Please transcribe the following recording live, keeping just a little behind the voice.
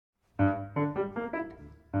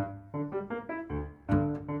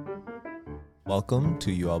Welcome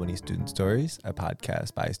to UAlbany Student Stories, a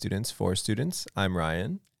podcast by students for students. I'm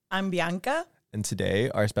Ryan. I'm Bianca. And today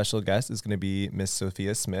our special guest is going to be Miss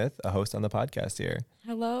Sophia Smith, a host on the podcast here.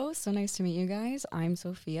 Hello, so nice to meet you guys. I'm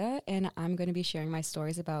Sophia, and I'm going to be sharing my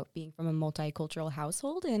stories about being from a multicultural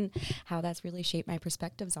household and how that's really shaped my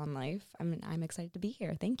perspectives on life. I'm excited to be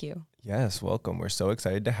here. Thank you. Yes, welcome. We're so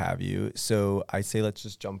excited to have you. So I say let's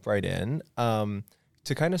just jump right in.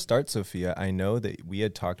 To kind of start, Sophia, I know that we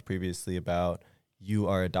had talked previously about you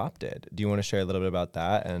are adopted. Do you want to share a little bit about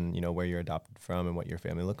that and, where you're adopted from and what your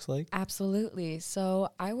family looks like? Absolutely. So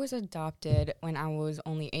I was adopted when I was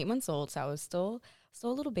only 8 months old, so I was still a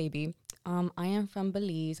little baby. I am from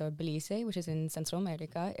Belize, or Belize, which is in Central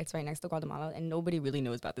America. It's right next to Guatemala, and nobody really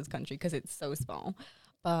knows about this country because it's so small.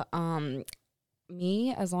 But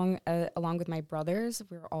me, along with my brothers,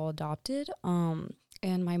 we were all adopted.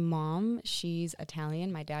 And my mom, she's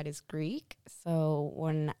Italian. My dad is Greek. So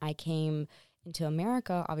when I came into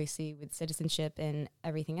America, obviously with citizenship and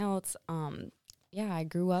everything else, I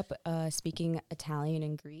grew up speaking Italian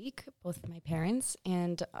and Greek, both of my parents,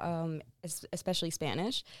 and especially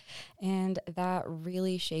Spanish. And that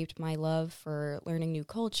really shaped my love for learning new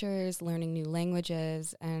cultures, learning new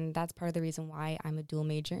languages. And that's part of the reason why I'm a dual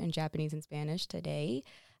major in Japanese and Spanish today.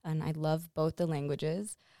 And I love both the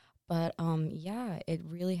languages. But it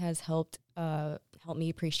really has helped me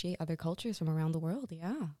appreciate other cultures from around the world.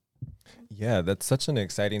 Yeah. Yeah, that's such an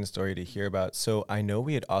exciting story to hear about. So I know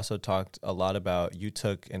we had also talked a lot about you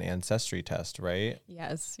took an ancestry test, right?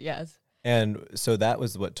 Yes. And so that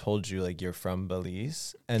was what told you like you're from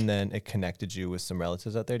Belize, and then it connected you with some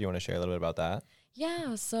relatives out there. Do you want to share a little bit about that?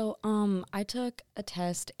 Yeah. So I took a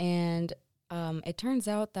test, and it turns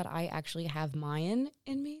out that I actually have Mayan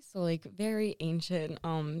in me. So like very ancient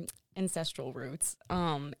ancestral roots.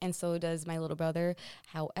 And so does my little brother.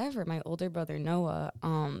 However, my older brother Noah,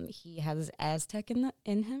 he has Aztec in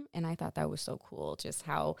him, and I thought that was so cool, just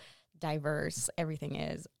how diverse everything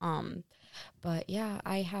is. But yeah,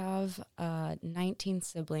 I have 19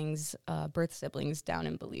 siblings, birth siblings down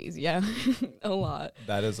in Belize. Yeah, a lot.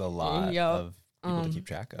 That is a lot of people to keep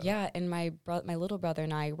track of. Yeah, and my little brother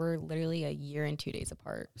and I were literally a year and 2 days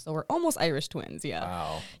apart, so we're almost Irish twins. Yeah.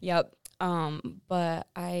 Wow. Yep. But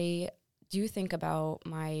I do think about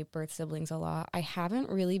my birth siblings a lot. I haven't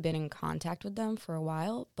really been in contact with them for a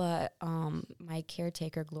while, but my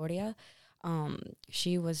caretaker, Gloria,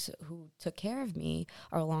 she was who took care of me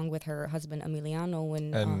along with her husband, Emiliano.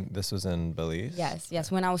 And this was in Belize?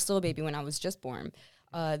 Yes, when I was still a baby, when I was just born.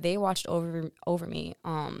 They watched over me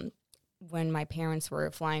when my parents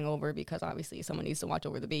were flying over, because obviously someone needs to watch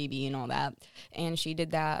over the baby and all that. And she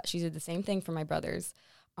did that. She did the same thing for my brothers.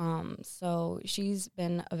 So she's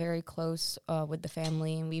been very close with the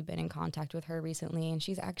family, and we've been in contact with her recently, and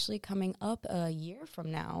she's actually coming up a year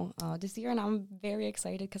from now, this year, and I'm very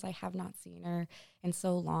excited because I have not seen her in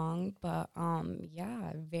so long, but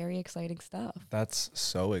very exciting stuff. That's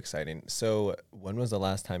so exciting. So when was the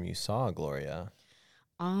last time you saw Gloria?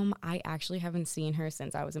 I actually haven't seen her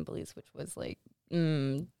since I was in Belize, which was like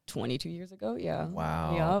 22 years ago. Yeah.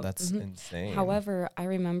 Wow. Yep. That's insane. However, I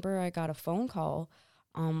remember I got a phone call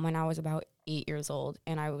when I was about 8 years old,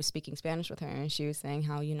 and I was speaking Spanish with her, and she was saying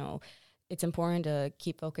how, it's important to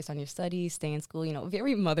keep focused on your studies, stay in school,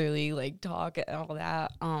 very motherly, like talk and all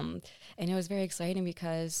that. And it was very exciting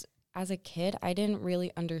because as a kid, I didn't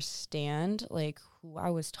really understand like who I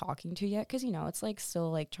was talking to yet. Cause it's like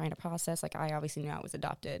still like trying to process. Like I obviously knew I was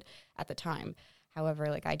adopted at the time. However,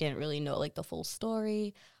 like I didn't really know like the full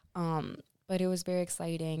story. But it was very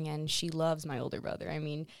exciting, and she loves my older brother. I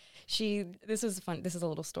mean, this is fun. This is a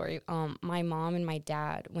little story. My mom and my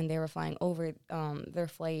dad, when they were flying over their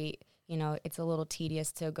flight, it's a little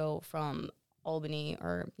tedious to go from Albany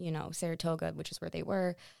or, Saratoga, which is where they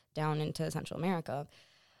were, down into Central America.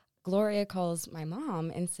 Gloria calls my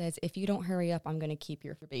mom and says, if you don't hurry up, I'm going to keep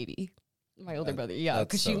your baby. My older brother,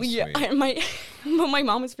 because but my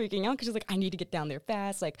mom was freaking out because she's like, I need to get down there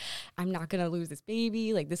fast. Like, I'm not gonna lose this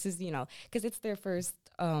baby. Like, this is, because it's their first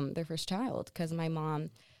child. Because my mom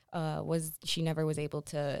she never was able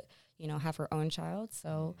to, have her own child.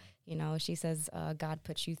 So, she says, God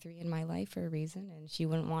put you three in my life for a reason, and she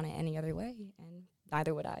wouldn't want it any other way, and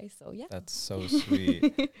neither would I. So yeah, that's so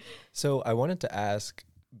sweet. So I wanted to ask,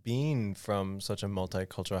 being from such a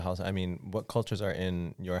multicultural house, I mean, what cultures are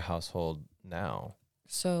in your household now?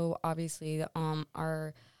 So obviously,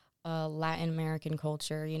 our Latin American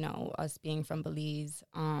culture, us being from Belize,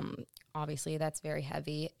 obviously that's very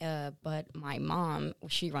heavy. But my mom,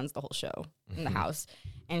 she runs the whole show in the house,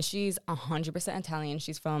 and she's 100% Italian.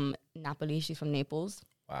 She's from Napoli. She's from Naples.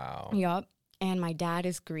 Wow. Yup. And my dad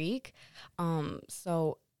is Greek.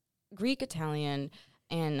 So Greek, Italian,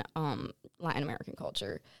 and Latin American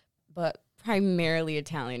culture, but primarily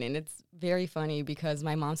Italian. And it's very funny because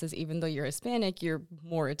my mom says, even though you're Hispanic, you're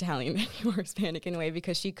more Italian than you are Hispanic in a way,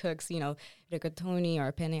 because she cooks, you know, rigatoni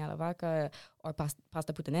or penne alla vodka or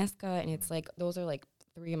pasta puttanesca. And it's like, those are like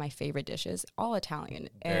 3 of my favorite dishes, all Italian.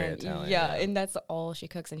 Very and Italian, yeah, and that's all she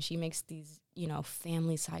cooks. And she makes these, you know,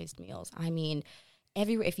 family-sized meals. I mean,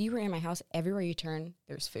 if you were in my house, everywhere you turn,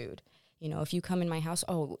 there's food. You know, if you come in my house,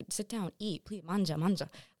 oh, sit down, eat, please, manja.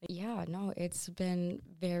 Yeah, no, it's been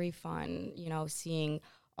very fun, you know, seeing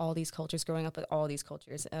all these cultures, growing up with all these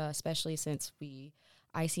cultures, especially since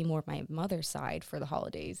I see more of my mother's side for the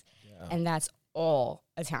holidays. Yeah. And that's all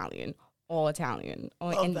Italian.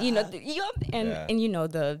 And you know, and you know,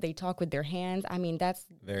 they talk with their hands. I mean, that's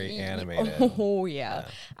very animated. Oh yeah.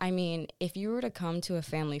 I mean, if you were to come to a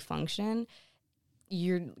family function,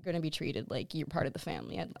 you're going to be treated like you're part of the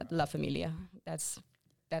family. La familia. That's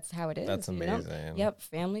how it is. That's amazing. You know? Yep,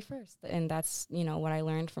 family first. And that's, you know, what I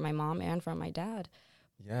learned from my mom and from my dad.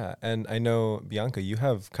 Yeah, and I know, Bianca, you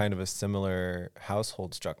have kind of a similar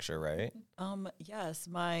household structure, right? Yes,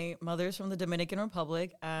 my mother's from the Dominican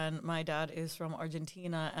Republic and my dad is from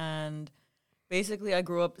Argentina, and basically I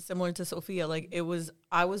grew up similar to Sophia. Like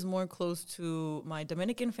I was more close to my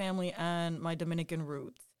Dominican family and my Dominican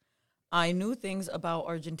roots. I knew things about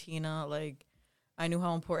Argentina, like I knew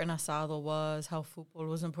how important asado was, how football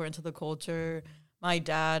was important to the culture. My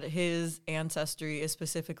dad, his ancestry is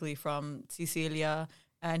specifically from Sicilia,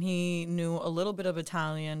 and he knew a little bit of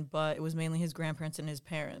Italian, but it was mainly his grandparents and his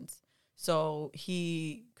parents. So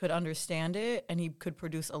he could understand it, and he could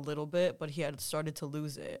produce a little bit, but he had started to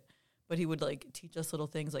lose it. But he would, like, teach us little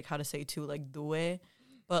things, like how to say too, like due.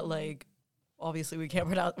 But, like, obviously we can't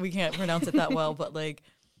pronounce it that well, but, like,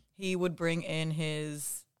 he would bring in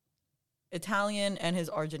his Italian and his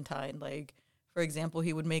Argentine. Like, for example,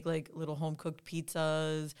 he would make, like, little home-cooked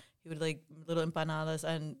pizzas. He would, like, little empanadas,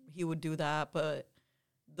 and he would do that. But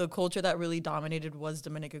the culture that really dominated was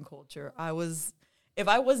Dominican culture. If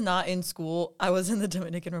I was not in school, I was in the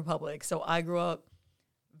Dominican Republic. So I grew up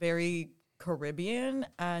very Caribbean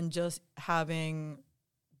and just having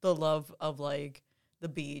the love of, like, the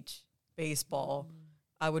beach, baseball.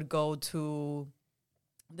 I would go to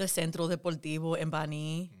the Centro Deportivo in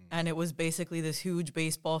Bani, and it was basically this huge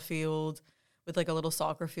baseball field with, like, a little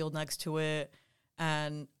soccer field next to it.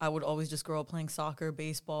 And I would always just grow up playing soccer,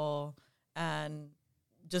 baseball, and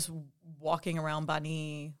just walking around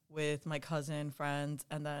Bani with my cousin, friends,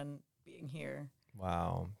 and then being here.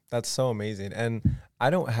 Wow. That's so amazing. And I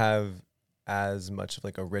don't have as much of,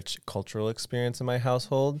 like, a rich cultural experience in my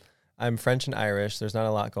household. I'm French and Irish. There's not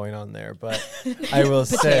a lot going on there, but I will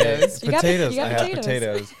say potatoes. I have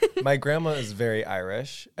potatoes. My grandma is very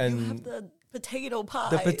Irish, and you have the potato pie.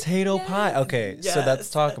 The potato pie. Okay, yes. So let's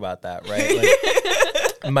talk about that, right?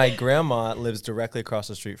 Like, my grandma lives directly across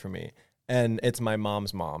the street from me, and it's my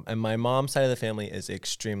mom's mom. And my mom's side of the family is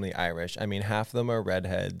extremely Irish. I mean, half of them are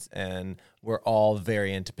redheads, and we're all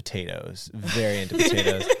very into potatoes. Very into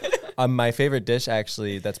potatoes. My favorite dish,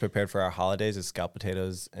 actually, that's prepared for our holidays is scalloped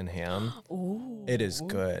potatoes and ham. Ooh. It is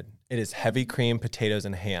good. It is heavy cream, potatoes,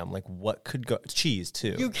 and ham. Like, what could go... Cheese,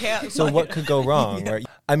 too. You can't... So what could go wrong? Yeah. Right?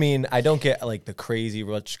 I mean, I don't get, like, the crazy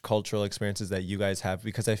rich cultural experiences that you guys have,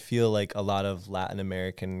 because I feel like a lot of Latin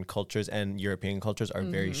American cultures and European cultures are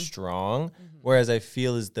very strong, whereas I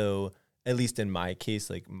feel as though... At least in my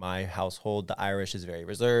case, like, my household, the Irish is very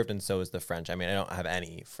reserved, and so is the French. I mean, I don't have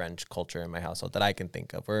any French culture in my household that I can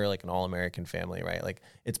think of. We're like an all-American family, right? Like,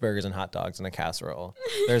 it's burgers and hot dogs and a casserole.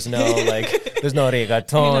 There's no, like, there's no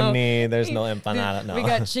rigatoni, there's no empanada. No. We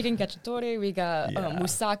got chicken cacciatore, we got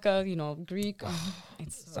moussaka, you know, Greek.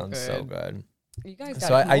 It's so sounds so good. You guys got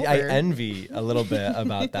so I envy a little bit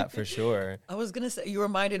about that for sure. I was going to say, you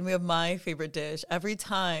reminded me of my favorite dish every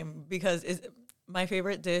time, because my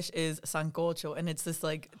favorite dish is sancocho, and it's this,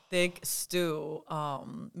 like, thick stew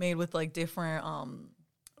made with, like, different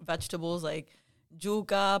vegetables, like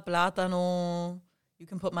yuca, plátano. You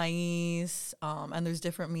can put maíz, and there's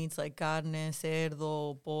different meats like carne,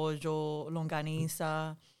 cerdo, pollo,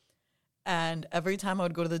 longaniza. And every time I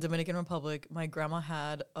would go to the Dominican Republic, my grandma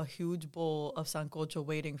had a huge bowl of sancocho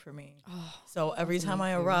waiting for me. Oh, so every time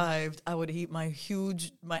I arrived, I would eat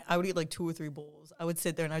I would eat like 2 or 3 bowls. I would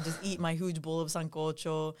sit there and I would just eat my huge bowl of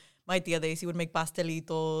sancocho. My tia Daisy would make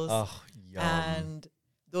pastelitos. Oh, yum. And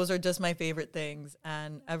those are just my favorite things.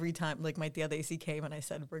 And every time, like, my tia Daisy came and I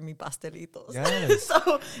said, bring me pastelitos. Yes.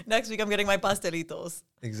 So next week I'm getting my pastelitos.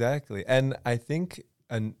 Exactly. And I think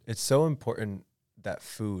it's so important that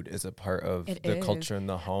food is a part of the culture in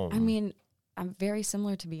the home. I mean, I'm very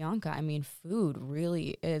similar to Bianca. I mean, food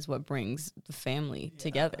really is what brings the family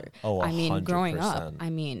together. Oh, I mean, growing 100%. up, I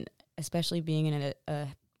mean, especially being in a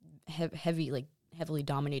heavily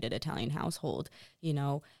dominated Italian household, you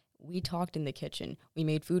know, we talked in the kitchen. We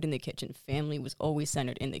made food in the kitchen. Family was always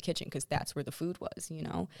centered in the kitchen because that's where the food was, you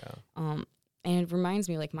know. Yeah. And it reminds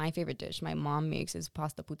me, like, my favorite dish my mom makes is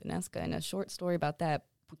pasta puttanesca. And a short story about that,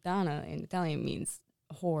 puttana in Italian means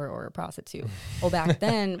whore or a prostitute. Well, back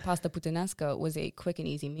then, pasta puttanesca was a quick and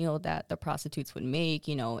easy meal that the prostitutes would make,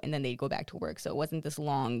 you know, and then they'd go back to work. So it wasn't this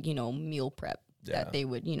long, you know, meal prep that they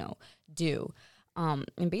would, you know, do.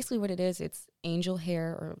 And basically what it is, it's angel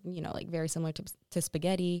hair, or, you know, like very similar to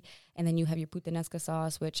spaghetti. And then you have your puttanesca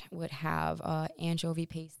sauce, which would have anchovy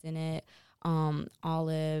paste in it,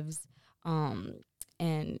 olives,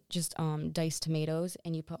 and just diced tomatoes,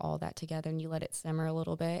 and you put all that together and you let it simmer a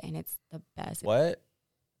little bit, and it's the best. What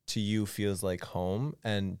to you feels like home?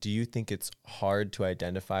 And do you think it's hard to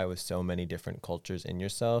identify with so many different cultures in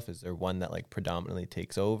yourself? Is there one that like predominantly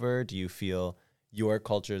takes over? Do you feel your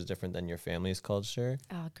culture is different than your family's culture?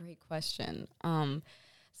 Oh, great question.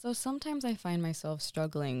 So sometimes I find myself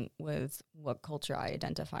struggling with what culture I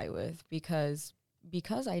identify with, because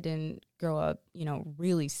I didn't grow up, you know,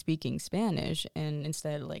 really speaking Spanish, and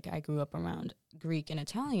instead, like, I grew up around Greek and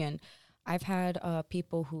Italian. I've had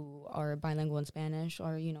people who are bilingual in Spanish,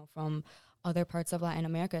 or, you know, from other parts of Latin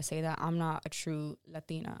America, say that I'm not a true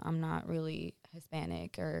Latina. I'm not really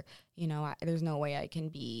Hispanic, or, you know, there's no way I can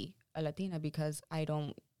be a Latina because I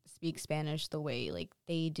don't speak Spanish the way like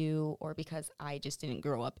they do, or because I just didn't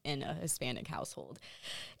grow up in a Hispanic household.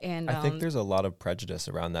 And I think there's a lot of prejudice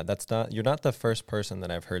around that. You're not the first person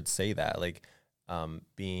that I've heard say that. Like,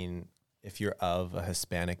 being, if you're of a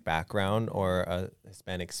Hispanic background or a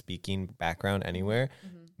Hispanic speaking background anywhere,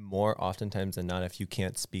 more oftentimes than not, if you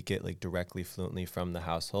can't speak it like directly, fluently from the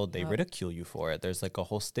household, they ridicule you for it. There's like a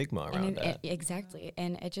whole stigma around that. Exactly.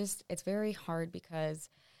 And it's very hard because,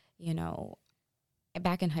 you know,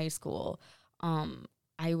 back in high school,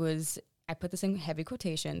 I put this in heavy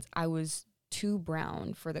quotations, I was too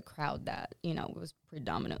brown for the crowd that, you know, was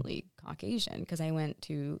predominantly Caucasian, because I went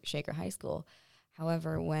to Shaker High School.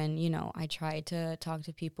 However, when, you know, I tried to talk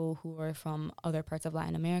to people who were from other parts of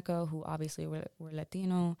Latin America, who obviously were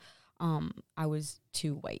Latino, I was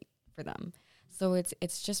too white for them. So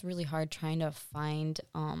it's just really hard trying to find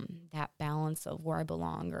that balance of where I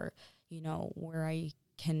belong, or, you know, where I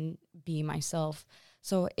can be myself.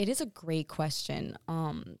 So it is a great question.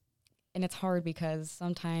 And it's hard because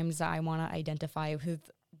sometimes I want to identify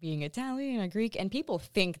with being Italian or Greek, and people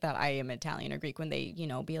think that I am Italian or Greek when they, you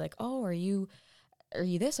know, be like, oh, are you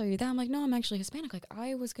this, are you that? I'm like, no, I'm actually Hispanic. Like,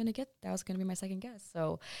 that was going to be my second guess.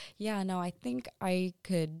 So yeah, no, I think I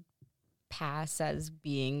could pass as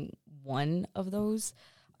being one of those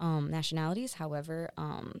nationalities. However,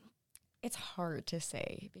 it's hard to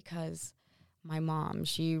say because my mom,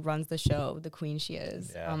 she runs the show, the queen she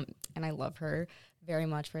is. Yeah. And I love her very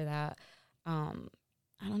much for that.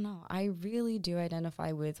 I don't know. I really do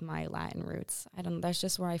identify with my Latin roots. That's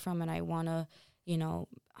just where I'm from, and I want to, you know,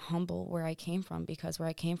 humble where I came from, because where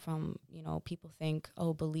I came from, you know, people think,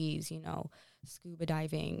 oh, Belize, you know, scuba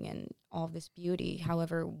diving and all this beauty.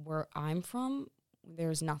 However, where I'm from,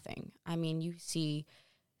 there's nothing. I mean, you see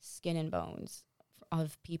skin and bones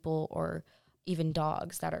of people, or even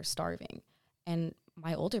dogs that are starving. And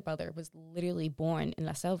my older brother was literally born in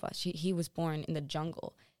La Selva. He was born in the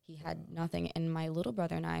jungle. He had nothing. And my little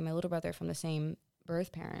brother and my little brother from the same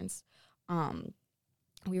birth parents,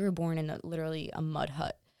 we were born in literally a mud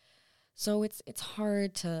hut. So it's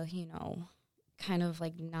hard to, you know, kind of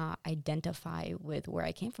like not identify with where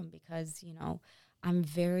I came from, because, you know, I'm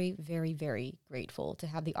very, very, very grateful to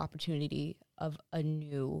have the opportunity of a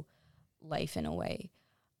new life in a way.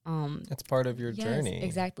 It's part of your journey.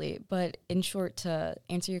 Exactly. But in short, to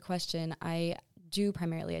answer your question, I do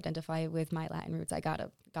primarily identify with my Latin roots. I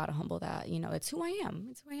gotta humble that. You know, it's who I am.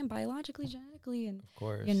 It's who I am biologically, genetically, and of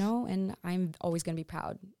course, you know. And I'm always gonna be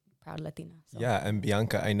proud Latina. So. Yeah, and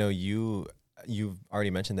Bianca, I know you've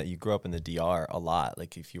already mentioned that you grew up in the DR a lot.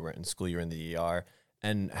 Like, if you were in school, you were in the DR,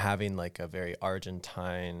 and having like a very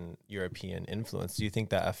Argentine European influence. Do you think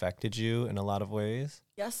that affected you in a lot of ways?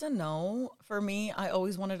 Yes and no. For me, I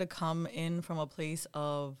always wanted to come in from a place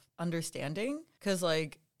of understanding, because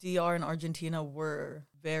like DR and Argentina were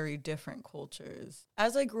very different cultures.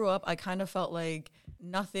 As I grew up, I kind of felt like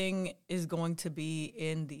nothing is going to be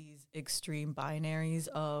in these extreme binaries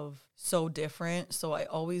of so different. So I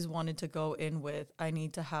always wanted to go in with, I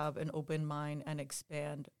need to have an open mind and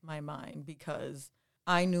expand my mind, because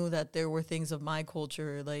I knew that there were things of my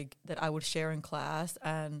culture like that I would share in class,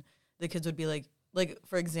 and the kids would be like, like,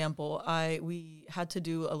 for example, we had to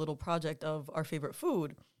do a little project of our favorite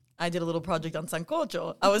food. I did a little project on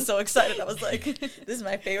sancocho. I was so excited. I was like, this is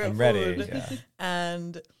my favorite I'm food. ready. Yeah.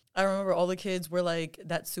 And I remember all the kids were like,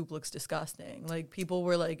 that soup looks disgusting. Like, people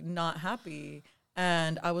were like not happy.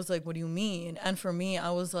 And I was like, what do you mean? And for me,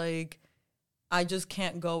 I was like, I just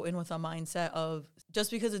can't go in with a mindset of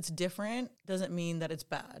just because it's different doesn't mean that it's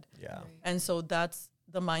bad. Yeah. And so that's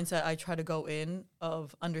the mindset I try to go in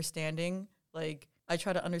of understanding. Like, I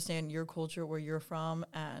try to understand your culture, where you're from,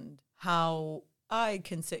 and how I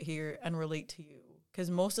can sit here and relate to you. Because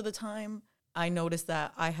most of the time, I noticed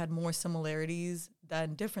that I had more similarities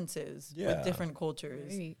than differences with different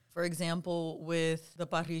cultures. Right. For example, with the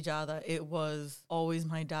parrillada, it was always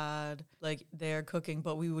my dad, like, there cooking,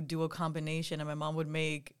 but we would do a combination, and my mom would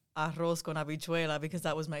make arroz con habichuela because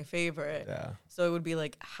that was my favorite. Yeah. So it would be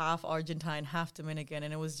like half Argentine, half Dominican,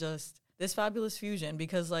 and it was just this fabulous fusion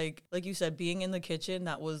because like you said, being in the kitchen,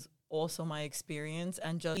 that was also my experience,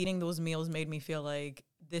 and just eating those meals made me feel like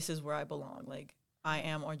this is where I belong. Like, I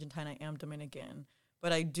am Argentine, I am Dominican.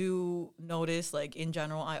 But I do notice, like, in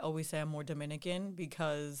general, I always say I'm more Dominican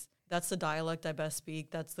because that's the dialect I best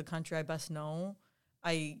speak. That's the country I best know.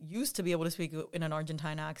 I used to be able to speak in an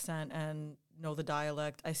Argentine accent and know the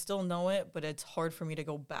dialect. I still know it, but it's hard for me to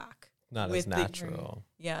go back. Not as natural.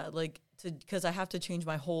 Yeah, like, because I have to change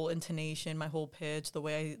my whole intonation, my whole pitch, the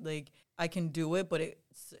way I can do it, but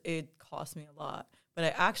it costs me a lot. But I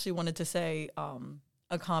actually wanted to say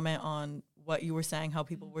a comment on what you were saying, how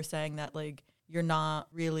people were saying that, like, you're not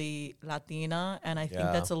really Latina. And I think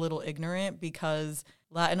that's a little ignorant because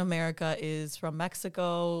Latin America is from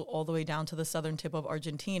Mexico all the way down to the southern tip of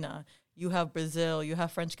Argentina. You have Brazil, you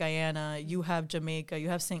have French Guiana, you have Jamaica, you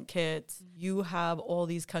have St. Kitts. You have all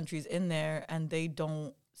these countries in there, and they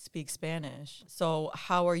don't speak Spanish. So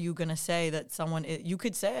how are you going to say that someone, you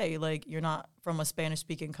could say, like, you're not from a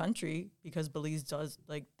Spanish-speaking country because Belize does,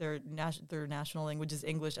 like, their national language is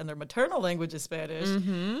English and their maternal language is Spanish.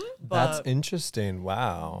 Mm-hmm. That's interesting.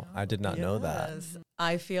 Wow. I did not know that.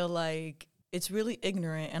 I feel like it's really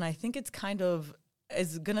ignorant, and I think it's kind of,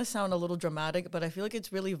 it's going to sound a little dramatic, but I feel like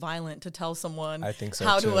it's really violent to tell someone I think so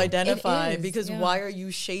how too. to identify, It is, because why are you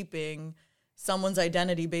shaping someone's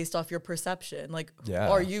identity based off your perception? Like, who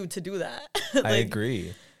are you to do that? Like, I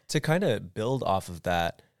agree. To kind of build off of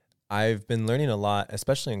that, I've been learning a lot,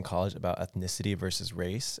 especially in college, about ethnicity versus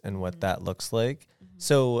race and what that looks like.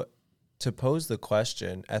 So to pose the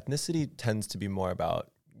question, ethnicity tends to be more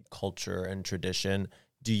about culture and tradition.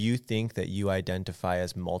 Do you think that you identify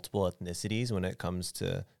as multiple ethnicities when it comes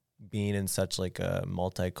to being in such like a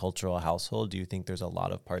multicultural household? Do you think there's a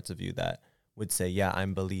lot of parts of you that would say, yeah,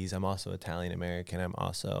 I'm Belize, I'm also Italian American, I'm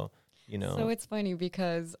also, you know. So it's funny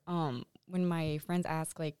because when my friends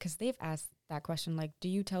ask, like, because they've asked that question, like, do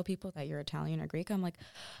you tell people that you're Italian or Greek? I'm like,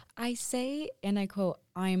 I say, and I quote,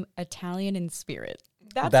 I'm Italian in spirit.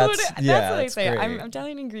 That's what I say. Great. I'm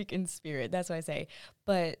Italian and Greek in spirit. That's what I say.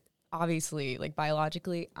 But obviously, like,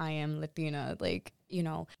 biologically, I am Latina. Like, you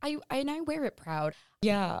know, I wear it proud.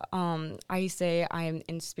 Yeah, I say I am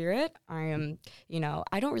in spirit. I am, you know,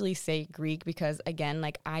 I don't really say Greek because, again,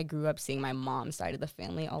 like, I grew up seeing my mom's side of the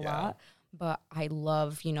family a lot. But I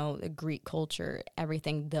love, you know, the Greek culture,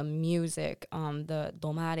 everything, the music, the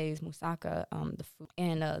domares, moussaka, the food,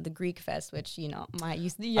 and the Greek fest, which, you know, I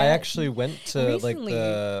actually went to recently.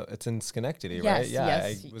 It's in Schenectady, right? Yeah,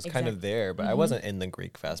 Yes, I was kind of there, but I wasn't in the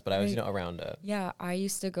Greek fest, but I was, you know, around it. Yeah, I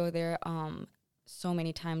used to go there so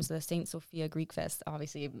many times, the St. Sophia Greek Fest,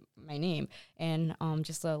 obviously my name. And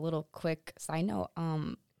just a little quick side note,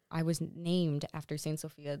 I was named after St.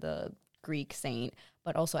 Sophia, the Greek saint,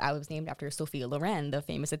 but also I was named after Sophia Loren, the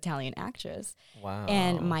famous Italian actress. Wow.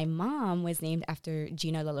 And my mom was named after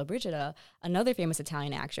Gina Lollobrigida, another famous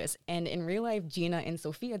Italian actress. And in real life, Gina and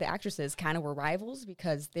Sophia, the actresses, kind of were rivals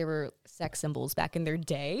because they were sex symbols back in their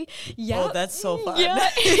day. Yeah. Oh, that's so fun. Yeah.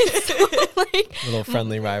 So, like, little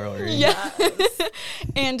friendly rivalry. yeah.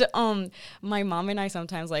 And my mom and I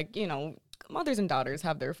sometimes, like, you know, mothers and daughters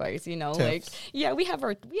have their fights, you know, Tips. like, yeah, we've had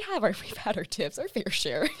our tips, our fair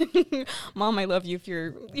share. Mom, I love you if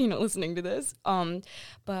you're, you know, listening to this.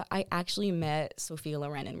 But I actually met Sophia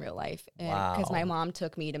Loren in real life because my mom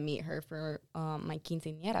took me to meet her for my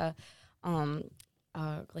quinceañera,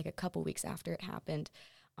 like a couple weeks after it happened.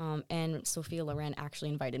 And Sophia Loren actually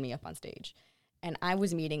invited me up on stage. And I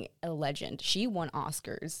was meeting a legend. She won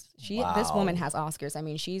Oscars. This woman has Oscars. I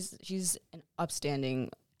mean, she's an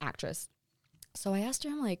upstanding actress. So I asked her,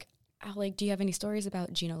 I'm like, do you have any stories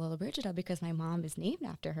about Gina Lollobrigida? Because my mom is named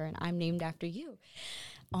after her and I'm named after you.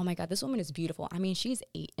 oh my God, this woman is beautiful. I mean, she's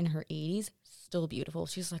in her 80s, still beautiful.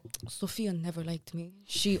 She's like, Sophia never liked me.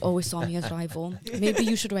 She always saw me as rival. Maybe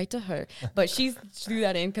you should write to her. But she threw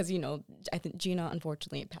that in because, you know, I think Gina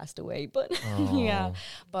unfortunately passed away. But yeah,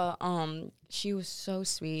 but she was so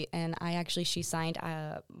sweet. And she signed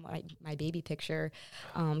my baby picture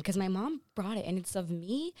because my mom brought it, and it's of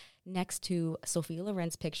me next to Sofia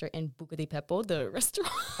Loren's picture in Buca di Beppo, the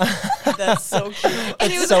restaurant. That's so cute.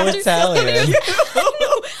 It's so Italian.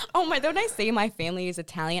 Oh my, when I say my family is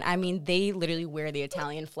Italian, I mean, they literally wear the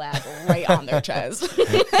Italian flag right on their chest.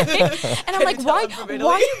 And I'm like, why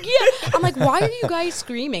I'm like, why are you guys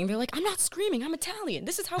screaming? They're like, I'm not screaming, I'm Italian.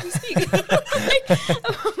 This is how we speak.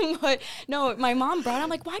 But no, my mom brought it. I'm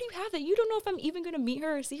like, why do you have that? You don't know if I'm even going to meet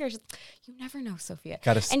her or see her. She's like, you never know, Sophia.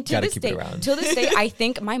 Gotta keep it around. To this day, I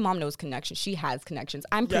think my mom knows connections. She has connections.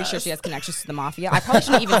 I'm pretty sure she has connections to the mafia. I probably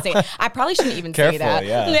shouldn't even say Careful, say that.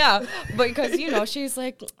 Yeah, because, you know, she's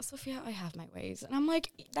like, Sophia, I have my ways. And I'm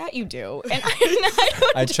like, that you do. And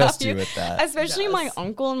I trust you with that. Especially my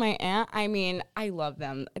uncle and my aunt. I mean, I love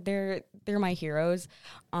them. They're my heroes.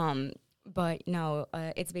 But no,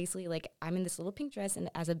 it's basically like I'm in this little pink dress and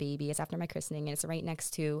as a baby. It's after my christening, and it's right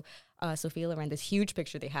next to Sofia Loren, this huge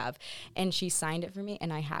picture they have. And she signed it for me,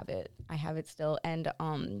 and I have it. I have it still. And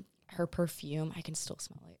her perfume, I can still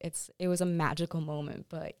smell it. It was a magical moment.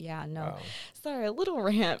 But yeah, no. Wow. Sorry, a little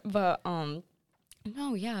rant, but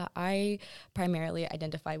no, yeah, I primarily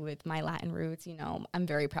identify with my Latin roots. You know, I'm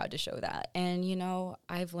very proud to show that. And, you know,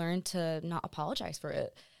 I've learned to not apologize for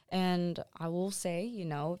it. And I will say, you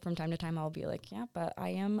know, from time to time, I'll be like, yeah, but I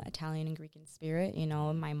am Italian and Greek in spirit, you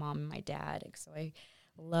know, my mom and my dad. So I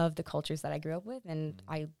love the cultures that I grew up with, and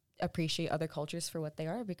I appreciate other cultures for what they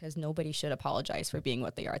are, because nobody should apologize for being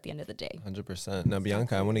what they are at the end of the day. 100%. Now,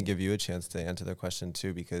 Bianca, I want to give you a chance to answer the question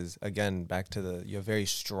too, because again, back to you have very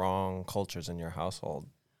strong cultures in your household.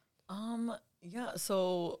 Yeah,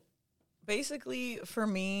 so basically for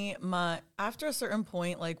me, after a certain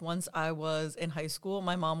point, like once I was in high school,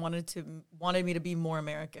 my mom wanted me to be more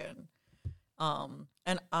American.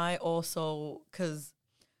 And I also, cause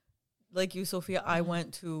like you, Sophia, I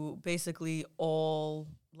went to basically all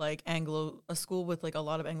like a school with like a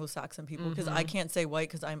lot of Anglo-Saxon people, because I can't say white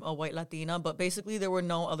because I'm a white Latina, but basically there were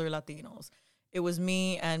no other Latinos. It was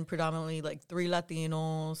me and predominantly like 3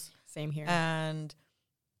 Latinos. Same here. And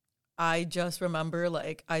I just remember,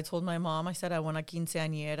 like, I told my mom, I said, I want a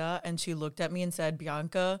quinceañera. And she looked at me and said,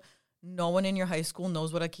 Bianca, no one in your high school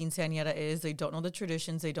knows what a quinceañera is. They don't know the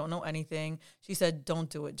traditions. They don't know anything. She said, don't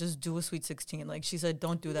do it. Just do a sweet 16. Like, she said,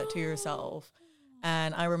 don't do that to yourself.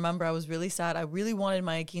 And I remember I was really sad. I really wanted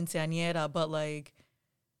my quinceañera, but, like,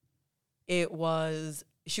 she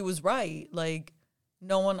was right. Like,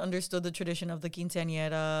 no one understood the tradition of the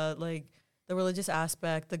quinceañera, like, the religious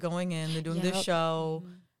aspect, the going in, the doing this show.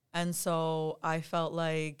 And so I felt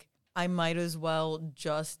like I might as well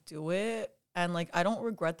just do it. And, like, I don't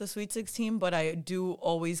regret the Sweet 16, but I do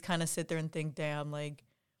always kind of sit there and think, damn, like,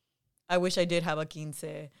 I wish I did have a quince,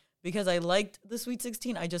 because I liked the Sweet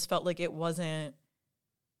 16. I just felt like it wasn't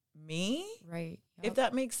me. Right. Yep. If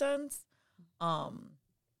that makes sense. But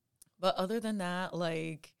other than that,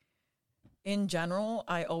 like, in general,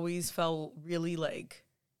 I always felt really, like,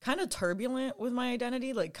 kind of turbulent with my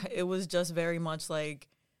identity. Like, it was just very much like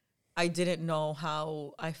I didn't know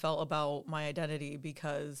how I felt about my identity,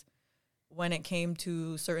 because when it came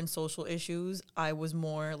to certain social issues, I was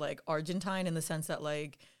more like Argentine, in the sense that,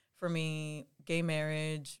 like, for me, gay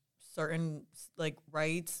marriage, certain like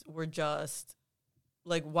rights were just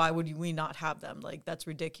like, why would we not have them? Like, that's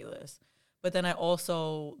ridiculous. But then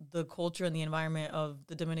the culture and the environment of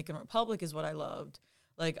the Dominican Republic is what I loved.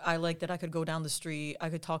 Like, I liked that I could go down the street, I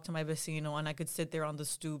could talk to my vecino, and I could sit there on the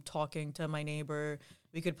stoop talking to my neighbor.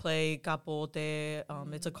 We could play capote,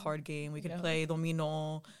 it's a card game. We could play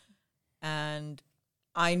domino. And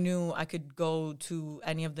I knew I could go to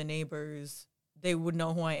any of the neighbors. They would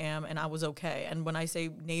know who I am, and I was okay. And when I say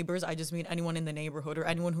neighbors, I just mean anyone in the neighborhood or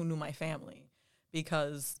anyone who knew my family,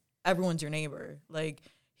 because everyone's your neighbor. Like,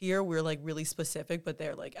 here we're like really specific, but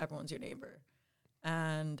they're like, everyone's your neighbor.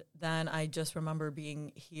 And then I just remember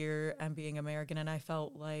being here and being American, and I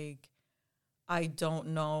felt like I don't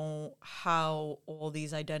know how all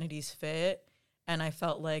these identities fit. And I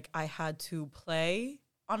felt like I had to play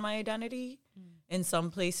on my identity. In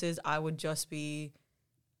some places, I would just be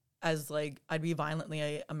I'd be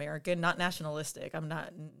violently American, not nationalistic. I'm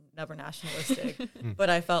never nationalistic. But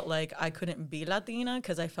I felt like I couldn't be Latina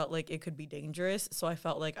because I felt like it could be dangerous. So I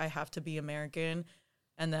felt like I have to be American.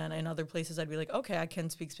 And then in other places, I'd be like, okay, I can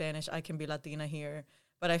speak Spanish. I can be Latina here.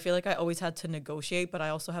 but I feel like I always had to negotiate, but I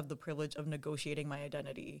also have the privilege of negotiating my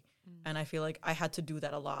identity. And I feel like I had to do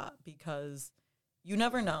that a lot because you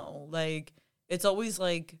never know. Like, it's always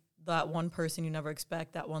like that one person you never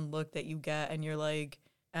expect, that one look that you get, and you're like,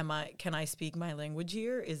 can I speak my language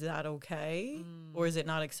here? Is that okay? Or is it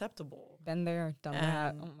not acceptable? Been there, done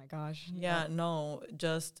that. Oh my gosh. Yeah, no,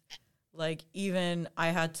 just like, even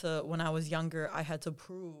when I was younger, I had to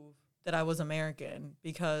prove that I was American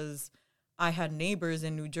because I had neighbors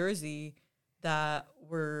in New Jersey that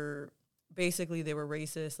were basically, they were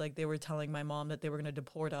racist. Like, they were telling my mom that they were going to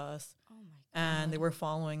deport us. Oh my God. And they were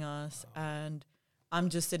following us. And I'm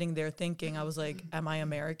just sitting there thinking, I was like, am I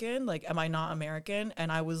American? Like, am I not American?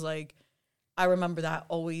 And I was like, I remember that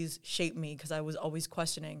always shaped me because I was always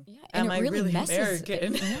questioning, am I really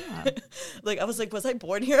American? Like, I was like, was I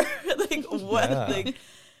born here? Like, what? Yeah. Like,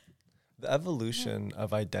 the evolution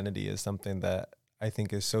of identity is something that I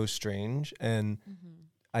think is so strange. And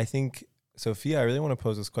I think, Sophia, I really want to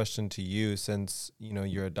pose this question to you since, you know,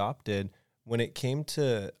 you're adopted. When it came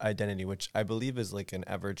to identity, which I believe is like an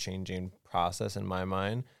ever-changing process in my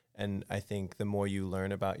mind, and I think the more you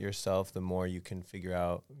learn about yourself, the more you can figure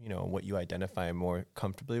out, you know, what you identify more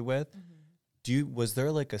comfortably with. Was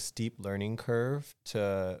there like a steep learning curve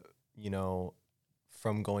to, you know,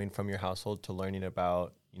 from going from your household to learning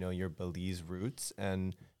about, you know, your Belize roots?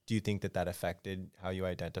 And do you think that that affected how you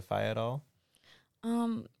identify at all?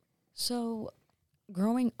 So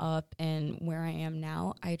growing up and where I am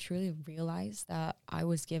now, I truly realized that I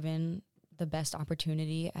was given the best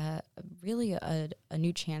opportunity at really a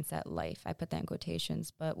new chance at life. I put that in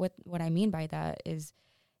quotations, but what I mean by that is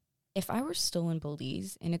if I were still in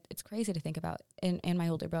Belize, and it's crazy to think about, and my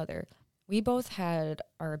older brother, we both had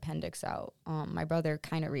our appendix out. My brother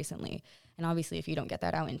kind of recently, and obviously if you don't get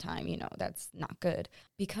that out in time, you know, that's not good.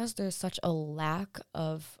 Because there's such a lack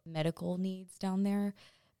of medical needs down there,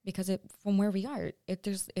 because from where we are,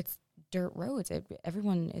 it's dirt roads.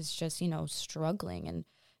 Everyone is just, you know, struggling, and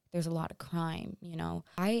there's a lot of crime, you know.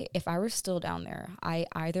 If I were still down there, I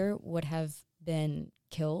either would have been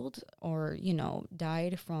killed or, you know,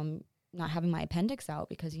 died from not having my appendix out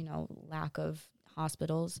because, you know, lack of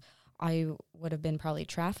hospitals. I would have been probably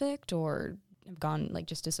trafficked or gone, like,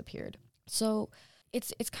 just disappeared. So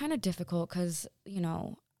it's kind of difficult because, you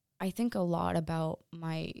know, I think a lot about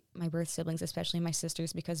my birth siblings, especially my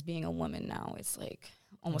sisters, because being a woman now is like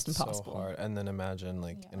almost impossible. So hard. And then imagine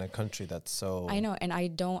like in a country that's so. I know, and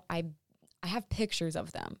I have pictures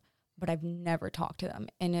of them, but I've never talked to them,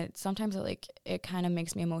 and sometimes it kind of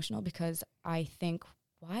makes me emotional because I think,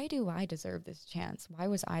 why do I deserve this chance? Why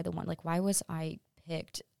was I the one? Like, why was I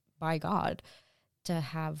picked by God to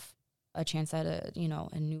have a chance at a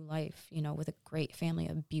new life, you know, with a great family,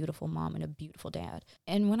 a beautiful mom and a beautiful dad.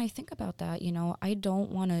 And when I think about that, you know, I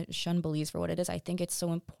don't want to shun Belize for what it is. I think it's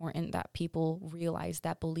so important that people realize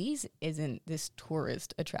that Belize isn't this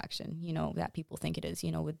tourist attraction, you know, that people think it is,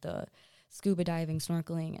 you know, with the scuba diving,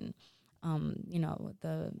 snorkeling, and, you know,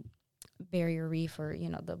 the barrier reef, or, you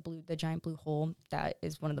know, the giant blue hole that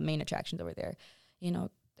is one of the main attractions over there. You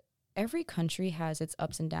know, every country has its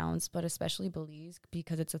ups and downs, but especially Belize,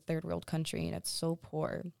 because it's a third world country and it's so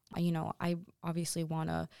poor. You know, I obviously want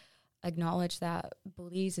to acknowledge that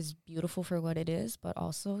Belize is beautiful for what it is, but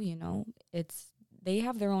also, you know, they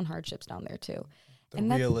have their own hardships down there too. The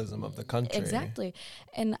realism of the country. Exactly.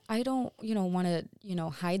 And I don't, you know, want to, you know,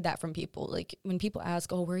 hide that from people. Like, when people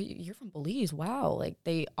ask, oh, you're from Belize, wow. Like,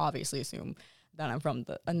 they obviously assume that I'm from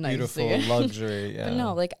a nice beautiful luxury. Yeah. But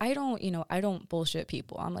no, like, I don't bullshit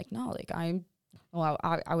people. I'm like, no, like, I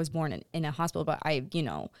was born in a hospital, but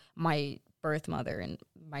my birth mother and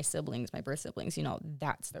my birth siblings, you know,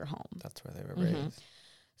 that's their home. That's where they were raised.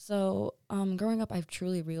 So, growing up, I've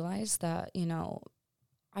truly realized that, you know,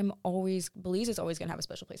 Belize is always going to have a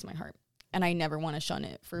special place in my heart. And I never want to shun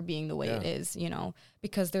it for being the way it is, you know,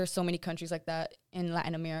 because there's so many countries like that in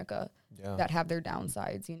Latin America that have their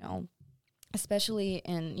downsides, you know. Especially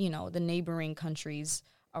in, you know, the neighboring countries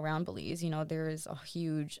around Belize, you know, there is a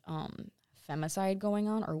huge femicide going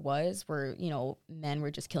on, or was, where, you know, men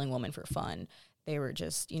were just killing women for fun. They were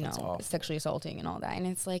just, you know, sexually assaulting and all that. And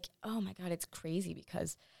it's like, oh my God, it's crazy,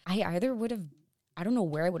 because I either would have, I don't know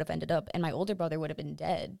where I would have ended up, and my older brother would have been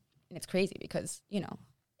dead. And it's crazy because, you know,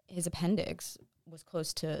 his appendix was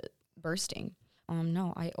close to bursting.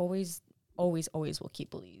 No, I always will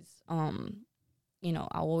keep Belize. You know,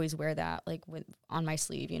 I'll always wear that, like, on my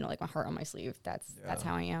sleeve, you know, like my heart on my sleeve. That's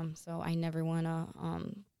how I am. So I never want to,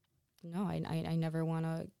 I never want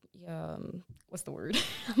to, what's the word?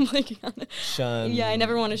 I'm blanking on it. Shun. Yeah, I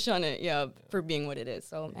never want to shun it. Yeah, for being what it is.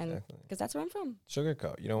 So, and Exactly. because that's where I'm from.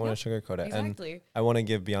 Sugarcoat. You don't want to sugarcoat it. Exactly. And I want to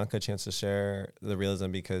give Bianca a chance to share the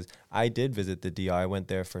realism because I did visit the DR. I went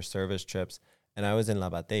there for service trips, and I was in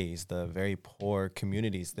Labateis, the very poor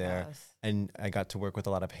communities there. Yes. And I got to work with a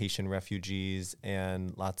lot of Haitian refugees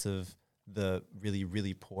and lots of the really,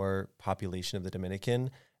 really poor population of the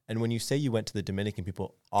Dominican. And when you say you went to the Dominican,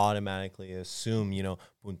 people automatically assume, you know,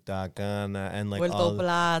 Punta Cana and like Puerto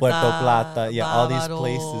Plata, Puerto Plata, yeah, all these Bávaro.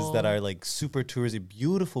 places that are like super touristy,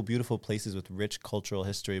 beautiful, beautiful places with rich cultural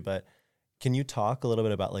history. But can you talk a little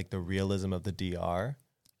bit about like the realism of the DR?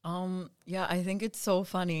 Yeah, I think it's so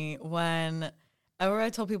funny whenever I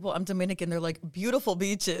tell people I'm Dominican, they're like, beautiful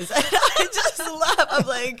beaches. And I just laugh. I'm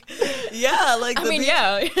like, yeah, like I mean,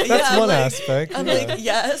 yeah. That's yeah, one like, aspect. I'm yeah. like,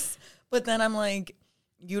 yes. But then I'm like,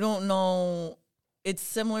 you don't know. It's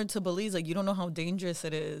similar to Belize. Like, you don't know how dangerous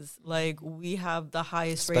it is. Like, we have the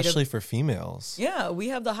highest rate Especially of, for females. yeah, we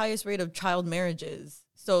have the highest rate of child marriages.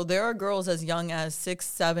 So there are girls as young as 6,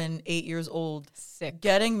 7, 8 years old Sick.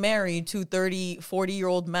 getting married to 30,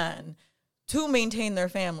 40-year-old men to maintain their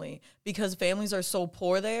family, because families are so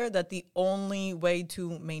poor there that the only way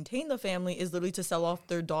to maintain the family is literally to sell off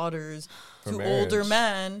their daughters For to marriage. older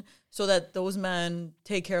men so that those men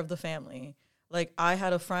take care of the family. Like, I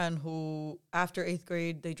had a friend who, after 8th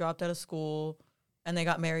grade, they dropped out of school and they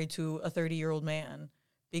got married to a 30-year-old man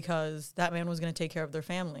because that man was going to take care of their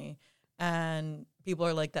family. And people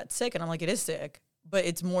are like, that's sick. And I'm like, it is sick. But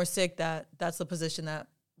it's more sick that that's the position that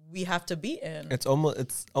we have to be in. It's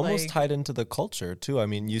almost Like- tied into the culture too. I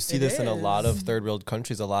mean, you see It this in a lot of is. third world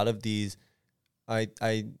countries. A lot of these, I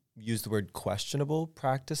use the word questionable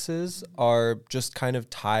practices are just kind of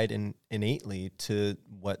tied in innately to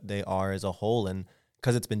what they are as a whole. And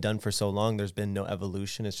because it's been done for so long, there's been no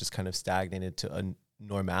evolution. It's just kind of stagnated to a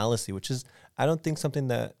normalcy, which is, I don't think something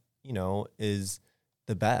that, you know, is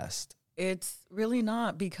the best. It's really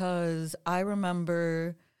not, because I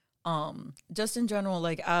remember just in general,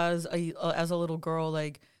 like as a little girl,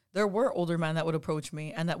 like there were older men that would approach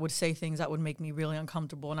me and that would say things that would make me really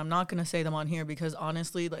uncomfortable. And I'm not going to say them on here because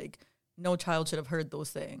honestly, like no child should have heard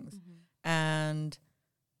those things. And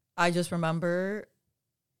I just remember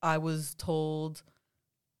I was told,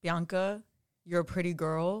 Bianca, you're a pretty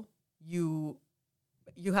girl. You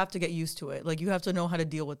have to get used to it. Like, you have to know how to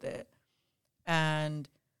deal with it. And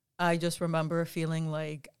I just remember feeling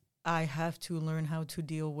like I have to learn how to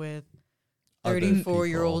deal with Other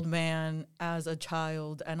 34-year-old people. man as a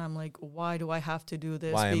child. And I'm like, why do I have to do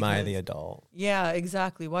this? Why am I Because- the adult? Yeah,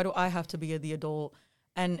 exactly. Why do I have to be the adult?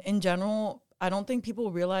 And in general, I don't think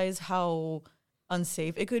people realize how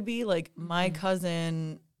unsafe it could be. Like, my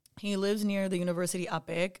cousin, he lives near the University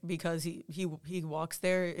APEC because he walks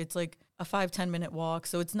there. It's like a 5-10 minute walk.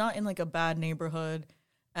 So it's not in like a bad neighborhood.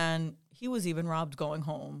 And he was even robbed going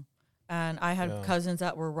home. And I had Yeah. cousins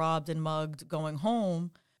that were robbed and mugged going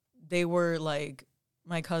home. They were like,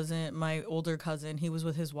 my older cousin, he was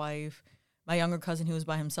with his wife. My younger cousin, he was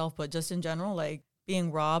by himself. But just in general, like,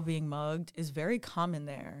 being robbed, being mugged is very common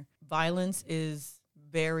there. Violence is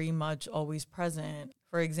very much always present.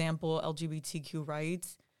 For example, LGBTQ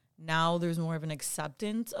rights. Now there's more of an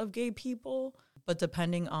acceptance of gay people, but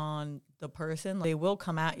depending on the person, they will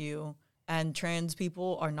come at you. And trans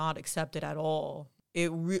people are not accepted at all.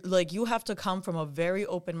 Like, you have to come from a very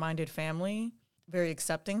open-minded family, very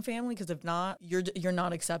accepting family, because if not, you're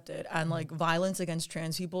not accepted. And like, violence against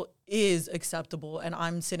trans people is acceptable. And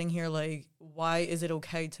I'm sitting here like, why is it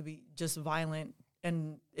okay to be just violent?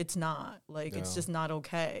 And it's not. Like, it's Yeah. just not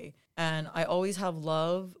okay. And I always have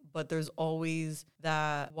love, but there's always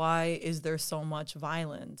that, why is there so much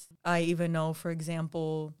violence? I even know, for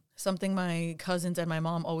example, something my cousins and my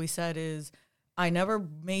mom always said is, I never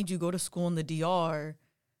made you go to school in the DR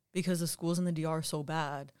because the schools in the DR are so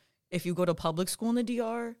bad. If you go to public school in the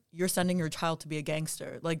DR, you're sending your child to be a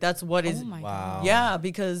gangster. Like, that's what is. Oh my Wow. God. Yeah,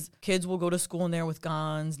 because kids will go to school in there with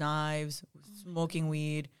guns, knives, smoking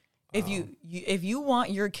weed. If you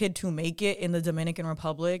want your kid to make it in the Dominican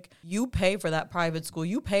Republic, you pay for that private school,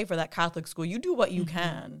 you pay for that Catholic school, you do what you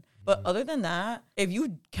can. But other than that, if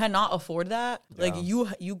you cannot afford that, like, you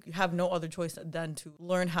have no other choice than to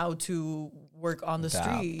learn how to work on the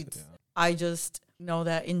Adapt, streets. yeah. I just know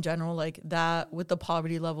that in general, like, that with the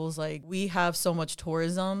poverty levels, like, we have so much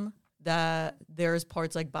tourism that there's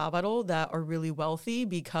parts like Bávaro that are really wealthy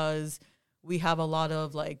because we have a lot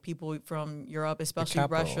of like people from Europe, especially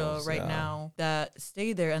Russia capitals, right yeah. now, that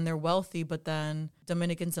stay there and they're wealthy, but then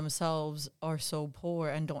Dominicans themselves are so poor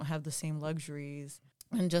and don't have the same luxuries.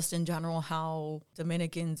 and just in general how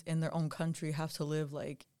Dominicans in their own country have to live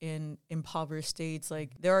like in impoverished states.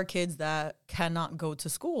 Like there are kids that cannot go to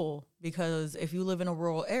school because if you live in a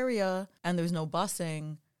rural area and there's no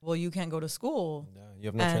busing, well, you can't go to school. Yeah, you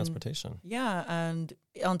have no transportation. Yeah, and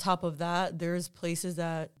on top of that, there's places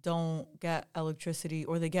that don't get electricity,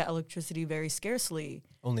 or they get electricity very scarcely.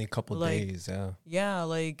 Only a couple days, yeah. Yeah,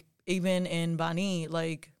 like even in Bani,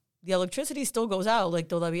 like the electricity still goes out, like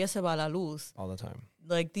todavía se va la luz. All the time.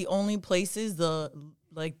 Like the only places the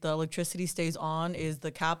electricity stays on is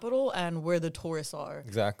the capital and where the tourists are.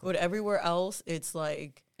 Exactly. But everywhere else, it's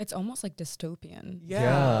like, it's almost like dystopian.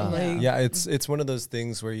 Yeah, it's one of those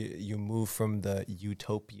things where you move from the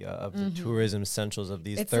utopia of the tourism centrals of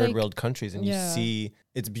these third world countries, and you see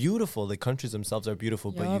it's beautiful. The countries themselves are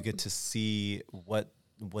beautiful, but you get to see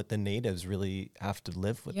what the natives really have to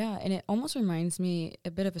live with. Yeah, and it almost reminds me,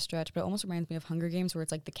 a bit of a stretch, but it almost reminds me of Hunger Games, where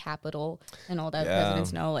it's like the capital and all that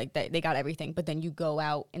presidents know, like they got everything, but then you go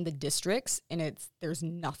out in the districts and there's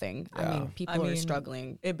nothing. Yeah. I mean, people are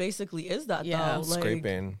struggling. It basically is that, though. Like,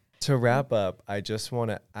 scraping. To wrap up, I just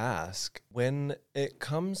want to ask, when it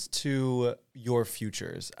comes to your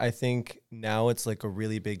futures, I think now it's like a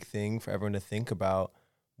really big thing for everyone to think about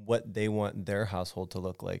what they want their household to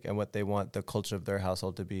look like and what they want the culture of their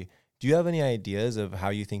household to be. Do you have any ideas of how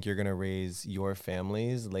you think you're going to raise your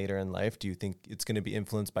families later in life? Do you think it's going to be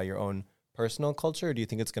influenced by your own personal culture, or do you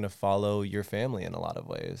think it's going to follow your family in a lot of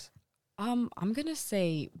ways? I'm going to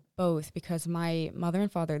say both, because my mother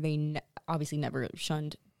and father, they obviously never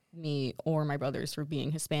shunned me or my brothers for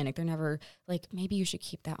being Hispanic. They're never like, maybe you should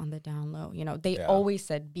keep that on the down low. You know, they always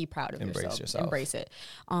said, be proud of yourself. Embrace it.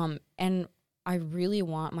 And I really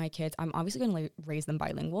want my kids, I'm obviously going to raise them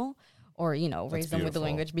bilingual, or, you know, raise them with the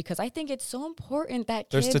language, because I think it's so important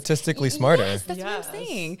that they're kids, statistically smarter. Yes, that's what I'm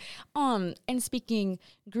saying. And speaking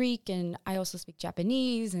Greek, and I also speak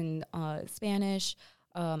Japanese and Spanish,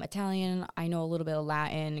 Italian. I know a little bit of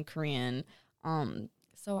Latin and Korean.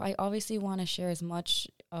 So I obviously want to share as much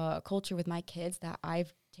culture with my kids that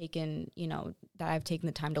I've taken, you know, that I've taken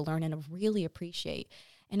the time to learn and really appreciate.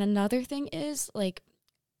 And another thing is, like,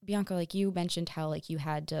 Bianca, like you mentioned how like you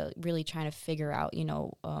had to really trying to figure out, you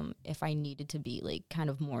know, if I needed to be like kind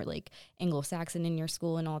of more like Anglo-Saxon in your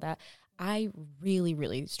school and all that. I really,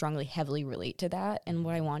 really strongly, heavily relate to that. And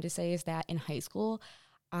what I wanted to say is that in high school,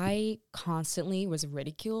 I constantly was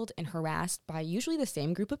ridiculed and harassed by usually the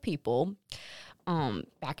same group of people.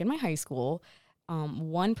 Back in my high school,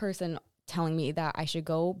 one person telling me that I should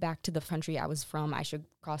go back to the country I was from, I should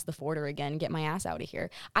cross the border again, get my ass out of here.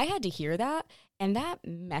 I had to hear that, and that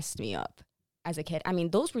messed me up as a kid. I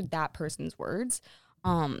mean, those were that person's words.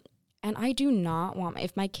 And I do not want,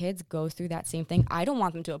 if my kids go through that same thing, I don't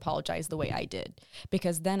want them to apologize the way I did,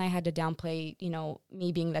 because then I had to downplay, you know,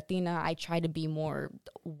 me being Latina. I try to be more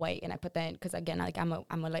white, and I put that in because, again, like I'm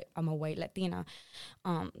a white Latina.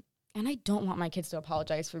 And I don't want my kids to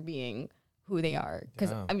apologize for being who they are,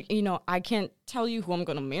 because you know, I can't tell you who I'm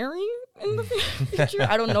gonna marry in the future.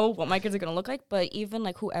 I don't know what my kids are gonna look like, but even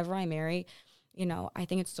like whoever I marry, you know, I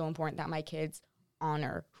think it's so important that my kids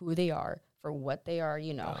honor who they are for what they are,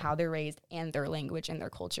 you know, how they're raised, and their language and their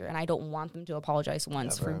culture. And I don't want them to apologize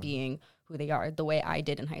once for being who they are, the way I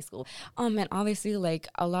did in high school. And obviously, like,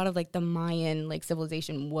 a lot of like the Mayan like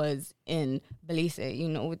civilization was in Belize, you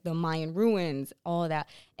know, with the Mayan ruins, all that.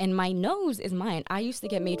 And my nose is Mayan. I used to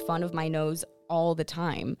get made fun of my nose all the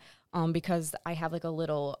time, because I have like a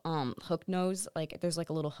little hook nose, like there's like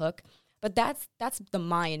a little hook, but that's the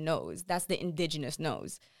Mayan nose. That's the indigenous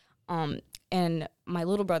nose. And my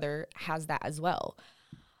little brother has that as well.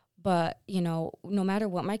 But, you know, no matter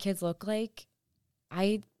what my kids look like,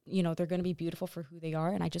 you know, they're going to be beautiful for who they are.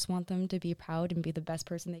 And I just want them to be proud and be the best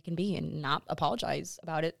person they can be and not apologize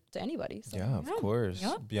about it to anybody. So, yeah, of course.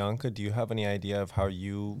 Yeah. Bianca, do you have any idea of how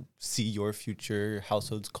you see your future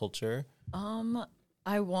household's culture?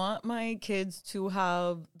 I want my kids to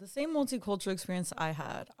have the same multicultural experience I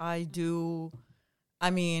had. I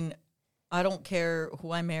don't care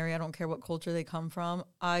who I marry. I don't care what culture they come from.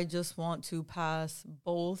 I just want to pass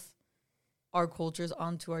both our cultures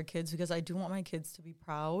onto our kids, because I do want my kids to be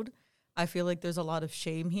proud. I feel like there's a lot of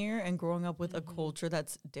shame here and growing up with a culture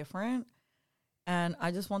that's different. And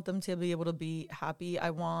I just want them to be able to be happy. I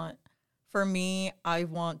want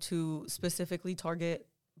to specifically target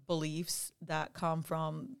beliefs that come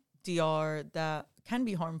from DR that can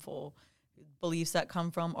be harmful, beliefs that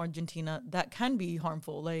come from Argentina that can be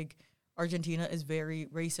harmful. Like, Argentina is very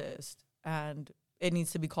racist and it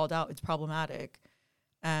needs to be called out. It's problematic.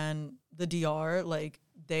 And the DR, like,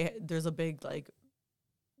 there's a big, like,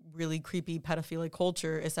 really creepy pedophilic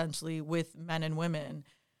culture, essentially, with men and women.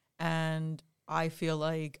 And I feel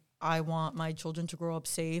like I want my children to grow up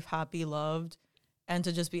safe, happy, loved, and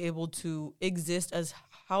to just be able to exist as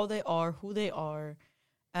how they are, who they are.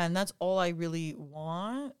 And that's all I really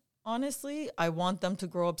want, honestly. I want them to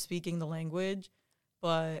grow up speaking the language,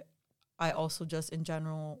 but I also just in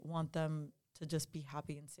general want them to just be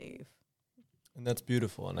happy and safe. And that's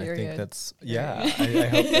beautiful. And I Period. think that's, I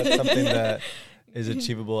hope that's something that is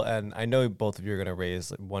achievable. And I know both of you are going to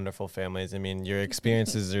raise wonderful families. I mean, your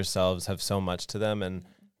experiences yourselves have so much to them. And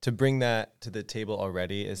to bring that to the table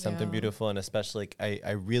already is something beautiful. And especially,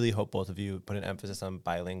 I really hope both of you put an emphasis on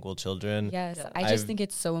bilingual children. Yes, Yeah. I just think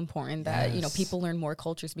it's so important that, you know, Yes. people learn more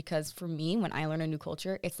cultures, because for me, when I learn a new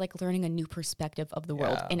culture, it's like learning a new perspective of the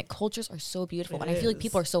world. Yeah. And cultures are so beautiful. It and I feel like is.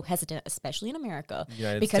 people are so hesitant, especially in America,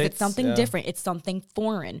 United because States, it's something different. It's something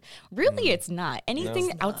foreign. Really, it's not. Anything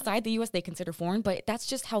It's not. outside the US they consider foreign, but that's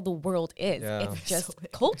just how the world is. Yeah. It's just So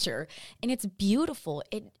it culture. And it's beautiful.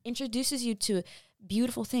 It introduces you to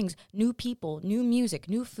beautiful things, new people, new music,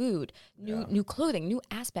 new food, new clothing, new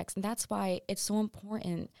aspects. And that's why it's so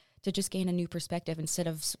important to just gain a new perspective instead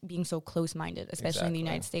of being so close-minded, especially in the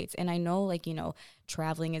United States. And I know, like, you know,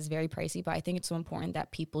 traveling is very pricey, but I think it's so important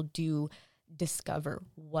that people do discover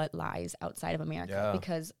what lies outside of America. Yeah.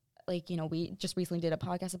 Because, like, you know, we just recently did a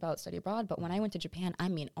podcast about study abroad, but when I went to Japan, I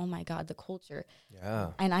mean, oh my God, the culture.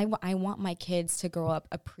 Yeah. And I want my kids to grow up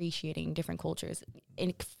appreciating different cultures,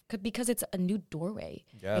 and because it's a new doorway.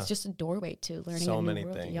 Yeah. It's just a doorway to learning So a new many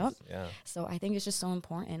world. things. Yep. Yeah. So I think it's just so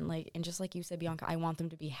important. Like, and just like you said, Bianca, I want them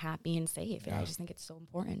to be happy and safe. And I just think it's so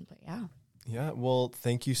important. But yeah. Yeah. Well,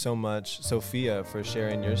 thank you so much, Sophia, for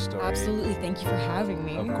sharing your story. Absolutely. Thank you for having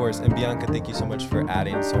me. Of course. And Bianca, thank you so much for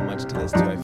adding so much to this too.